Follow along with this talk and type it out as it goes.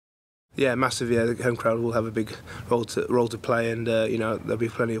Yeah, massive. Yeah, the home crowd will have a big role to play, and you know, there'll be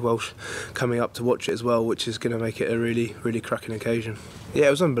plenty of Welsh coming up to watch it as well, which is going to make it a really cracking occasion. Yeah,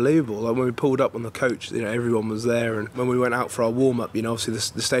 it was unbelievable. Like when we pulled up on the coach, you know, everyone was there, and when we went out for our warm up, you know,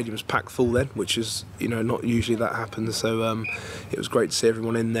 obviously the stadium was packed full then, which is, you know, not usually that happens. So it was great to see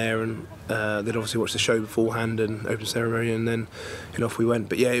everyone in there, and they'd obviously watched the show beforehand and open ceremony, and then off we went.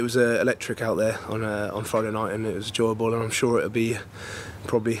 But yeah, it was electric out there on Friday night, and it was enjoyable, and I'm sure it'll be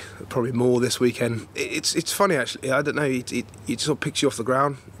probably more this weekend. It's funny actually. I don't know. It sort of picks you off the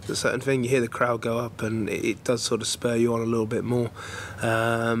ground. A certain thing. You hear the crowd go up, and it does sort of spur you on a little bit more.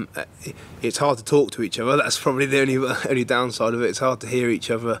 It's hard to talk to each other. That's probably the only downside of it. It's hard to hear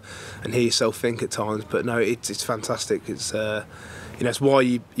each other and hear yourself think at times. But no, it's fantastic. It's you know, it's why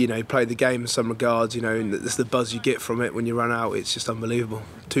you know, play the game in some regards. You know, and it's the buzz you get from it when you run out. It's just unbelievable.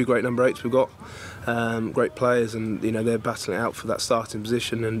 Two great number 8s we've got. Great players, and you know, they're battling it out for that starting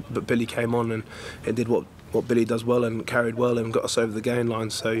position. But Billy came on and did what Billy does well, and carried well and got us over the gain line.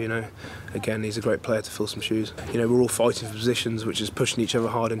 So, you know, again, he's a great player to fill some shoes. You know, we're all fighting for positions, which is pushing each other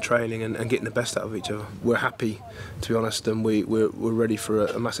hard in training and getting the best out of each other. We're happy, to be honest, and we're ready for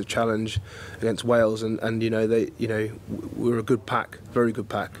a massive challenge against Wales. And you know, we're a good pack, very good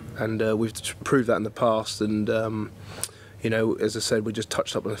pack, and we've proved that in the past. And you know, as I said, we just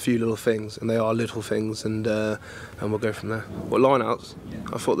touched up on a few little things, and they are little things, and we'll go from there. What line-outs?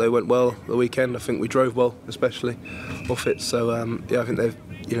 I thought they went well the weekend. I think we drove well, especially off it. So yeah, I think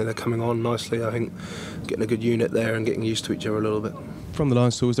they're coming on nicely. I think getting a good unit there and getting used to each other a little bit. From the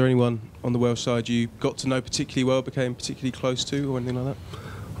line stall, was there anyone on the Welsh side you got to know particularly well, became particularly close to, or anything like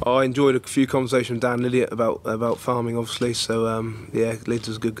that? I enjoyed a few conversations with Dan Lilliott about farming, obviously. So yeah, Lids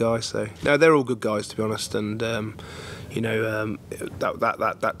was a good guy. So no, they're all good guys, to be honest. And you know,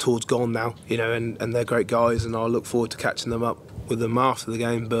 that tour's gone now. You know, and they're great guys, and I look forward to catching them up with them after the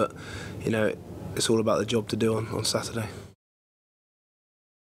game. But you know, it's all about the job to do on Saturday.